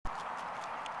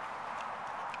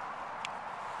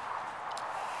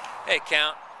Hey,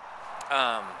 Count.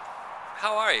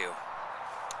 How are you?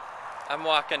 I'm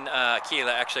walking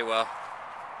Aquila. Actually, well,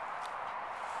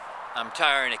 I'm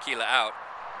tiring Aquila out,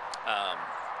 um,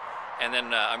 and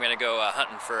then I'm gonna go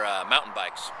hunting for mountain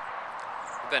bikes.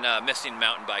 I've been missing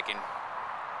mountain biking,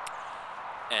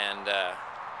 and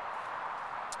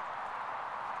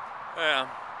yeah.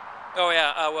 Oh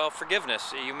yeah. Well,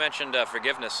 forgiveness. You mentioned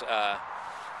forgiveness a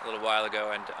little while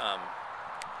ago, and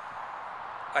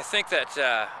I think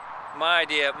that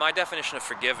my definition of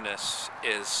forgiveness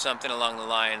is something along the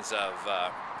lines of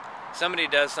somebody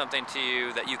does something to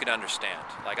you that you can understand.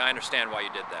 Like, I understand why you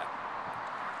did that.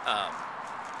 Um,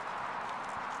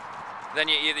 then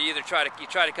you either try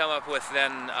to come up with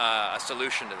then a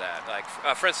solution to that. Like,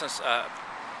 for instance, a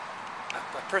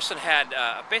person had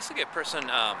basically a person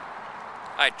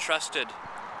I trusted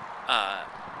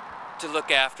to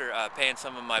look after paying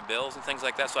some of my bills and things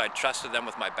like that. So I trusted them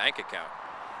with my bank account.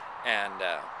 And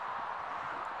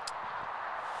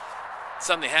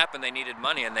something happened, they needed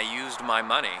money, and they used my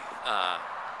money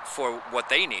for what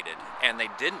they needed, and they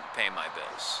didn't pay my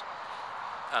bills.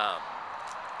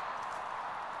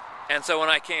 And so when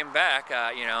I came back,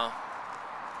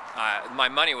 my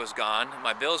money was gone,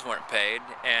 my bills weren't paid,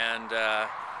 and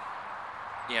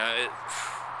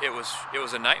it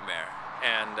was a nightmare.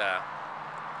 And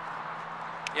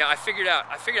I figured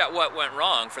out what went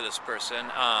wrong for this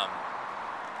person.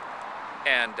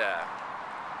 And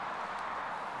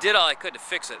did all I could to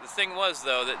fix it. The thing was,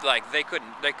 though, that like they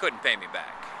couldn't pay me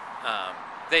back.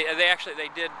 They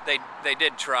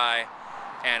did try,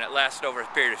 and it lasted over a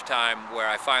period of time where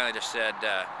I finally just said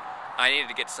I needed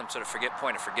to get some sort of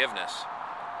point of forgiveness.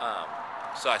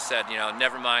 So I said,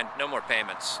 never mind, no more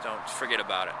payments. Don't forget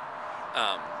about it.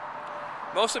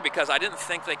 Mostly because I didn't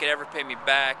think they could ever pay me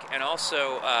back, and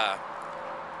also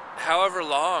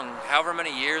however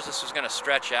many years this was going to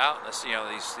stretch out,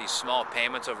 these small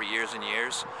payments over years and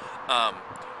years,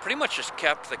 pretty much just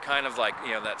kept the kind of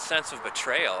that sense of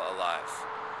betrayal alive.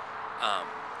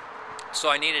 So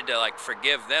I needed to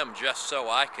forgive them just so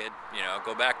I could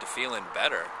go back to feeling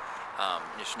better,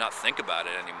 just not think about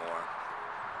it anymore.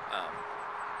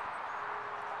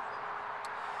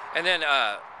 And then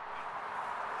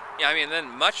then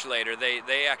much later they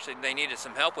needed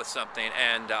some help with something,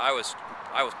 and I was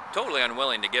totally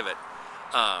unwilling to give it.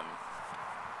 I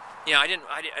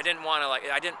didn't want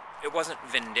to it wasn't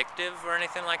vindictive or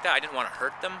anything like that. I didn't want to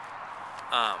hurt them.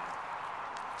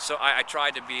 So I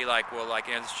tried to be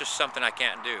it's just something I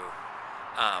can't do.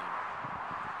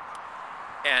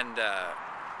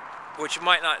 Which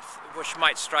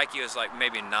might strike you as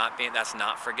maybe that's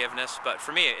not forgiveness, but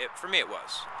for me it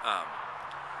was.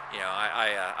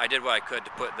 I did what I could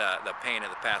to put the pain of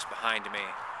the past behind me,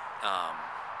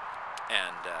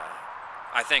 and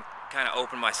I think kind of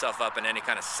opened myself up in any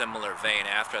kind of similar vein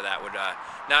after that would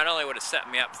not only would it set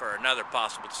me up for another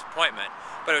possible disappointment,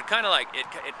 but it would kind of I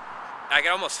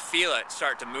could almost feel it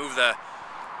start to move the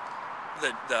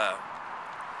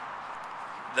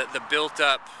built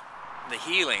up, the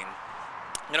healing.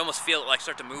 I could almost feel it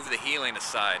start to move the healing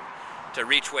aside to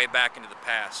reach way back into the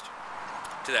past,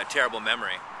 to that terrible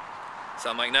memory. So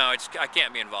I'm like, no, I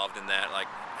can't be involved in that.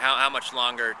 How much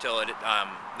longer till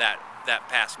that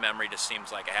past memory just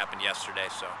seems like it happened yesterday,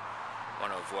 so I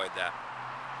want to avoid that.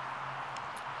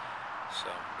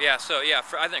 So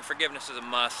I think forgiveness is a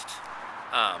must.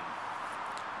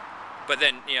 But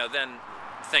then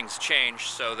things change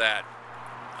so that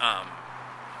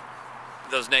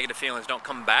those negative feelings don't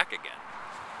come back again,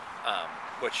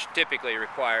 which typically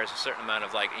requires a certain amount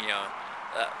of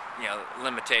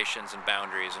limitations and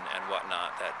boundaries and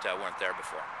whatnot that weren't there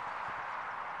before.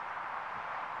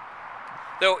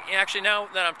 Though, actually, now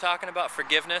that I'm talking about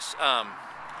forgiveness,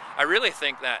 I really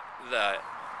think that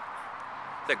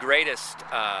the greatest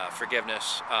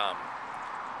forgiveness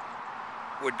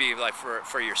would be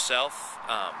for yourself.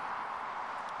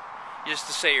 Just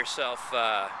to say to yourself,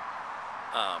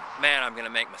 man, I'm going to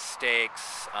make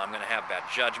mistakes. I'm going to have bad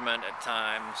judgment at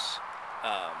times.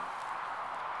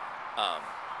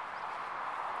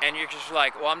 And you're just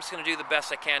well, I'm just going to do the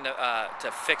best I can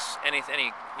to fix any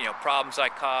problems I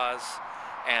cause,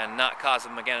 and not cause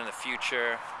them again in the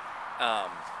future,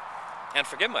 and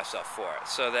forgive myself for it,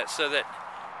 so that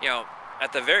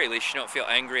at the very least you don't feel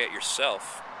angry at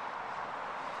yourself.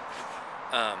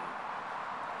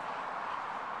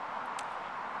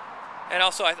 And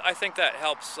also I think that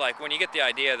helps, when you get the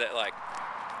idea that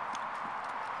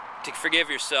to forgive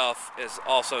yourself is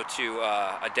also to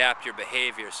adapt your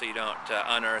behavior so you don't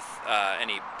unearth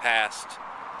any past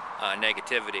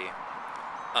negativity.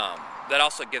 That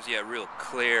also gives you a real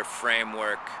clear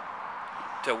framework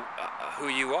to who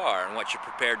you are and what you're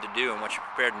prepared to do and what you're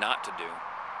prepared not to do.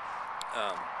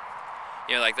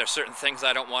 You know, like there's certain things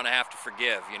I don't want to have to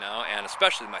forgive, you know, and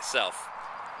especially myself.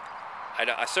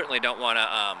 I certainly don't want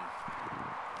to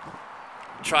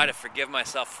try to forgive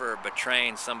myself for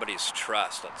betraying somebody's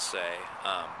trust, let's say,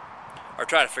 or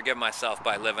try to forgive myself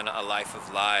by living a life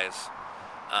of lies.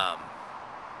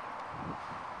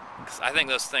 Because I think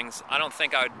those things, I don't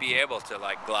think I would be able to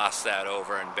like gloss that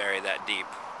over and bury that deep.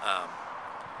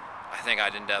 I think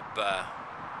I'd end up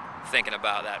thinking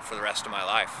about that for the rest of my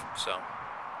life. So.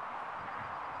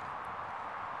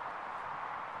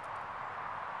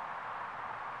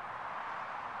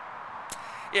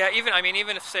 Yeah, even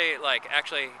if say like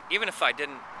actually, even if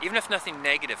nothing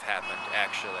negative happened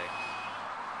actually,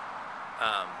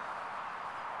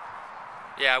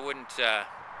 yeah,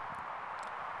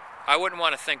 I wouldn't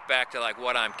want to think back to like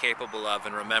what I'm capable of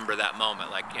and remember that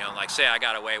moment. Like, you know, like say I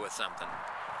got away with something,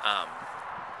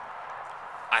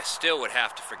 I still would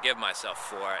have to forgive myself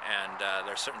for, and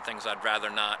there's certain things I'd rather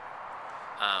not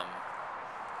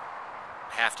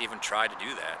have to even try to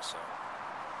do that. So.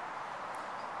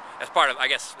 I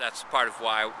guess that's part of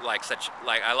why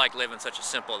I like living such a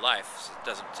simple life. It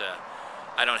doesn't,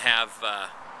 I don't have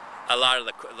a lot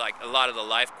of the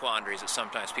life quandaries that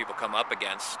sometimes people come up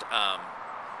against.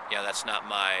 You know, that's not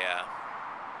my,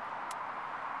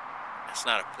 that's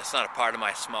not a part of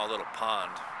my small little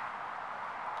pond.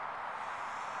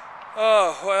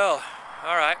 Oh, well,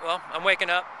 all right, well, I'm waking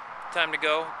up. Time to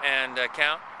go and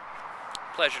count.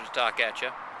 Pleasure to talk at you.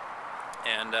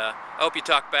 And I hope you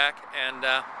talk back, and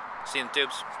see you in the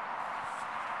tubes.